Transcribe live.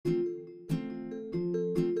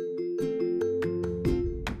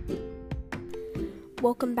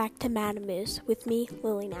Welcome back to Madam Moose with me,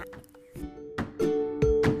 Lily Knapp.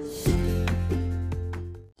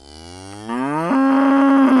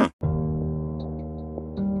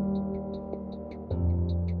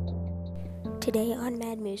 Today on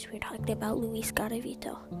Mad Moose, we're talking about Luis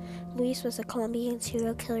Garavito. Luis was a Colombian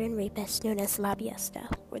serial killer and rapist known as La Bestia,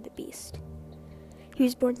 or the Beast. He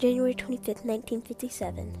was born January 25th,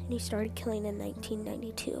 1957, and he started killing in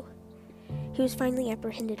 1992. He was finally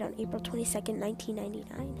apprehended on April 22nd,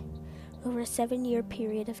 1999. Over a 7-year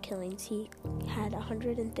period of killings, he had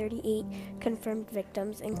 138 confirmed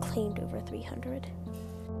victims and claimed over 300.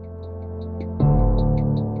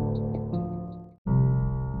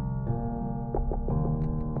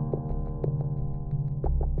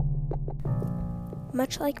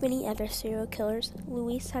 Much like many other serial killers,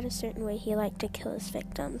 Luis had a certain way he liked to kill his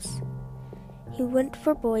victims. He went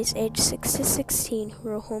for boys aged 6 to 16 who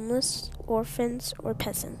were homeless, orphans, or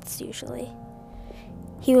peasants, usually.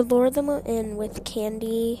 He would lure them in with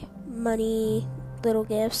candy, money, little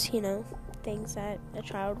gifts, things that a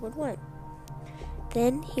child would want.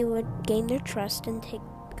 Then he would gain their trust and take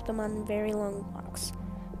them on very long walks.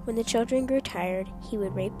 When the children grew tired, he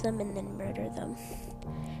would rape them and then murder them.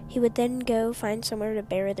 He would then go find somewhere to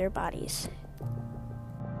bury their bodies.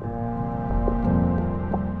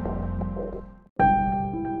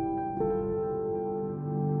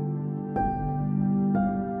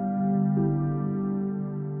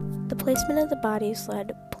 The placement of the bodies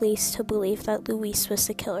led police to believe that Luis was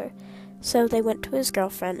the killer, so they went to his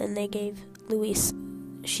girlfriend and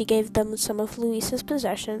she gave them some of Luis's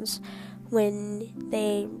possessions. When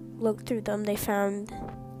they looked through them, they found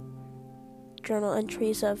journal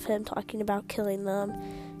entries of him talking about killing them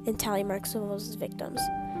and tally marks of his victims.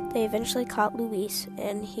 They eventually caught Luis,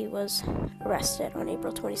 and he was arrested on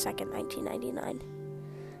April 22nd, 1999.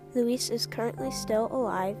 Luis is currently still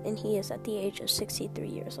alive, and he is at the age of 63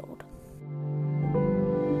 years old.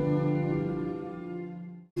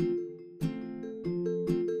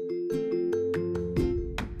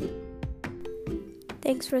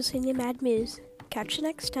 Thanks for listening to Mad Moose. Catch you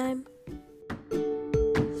next time.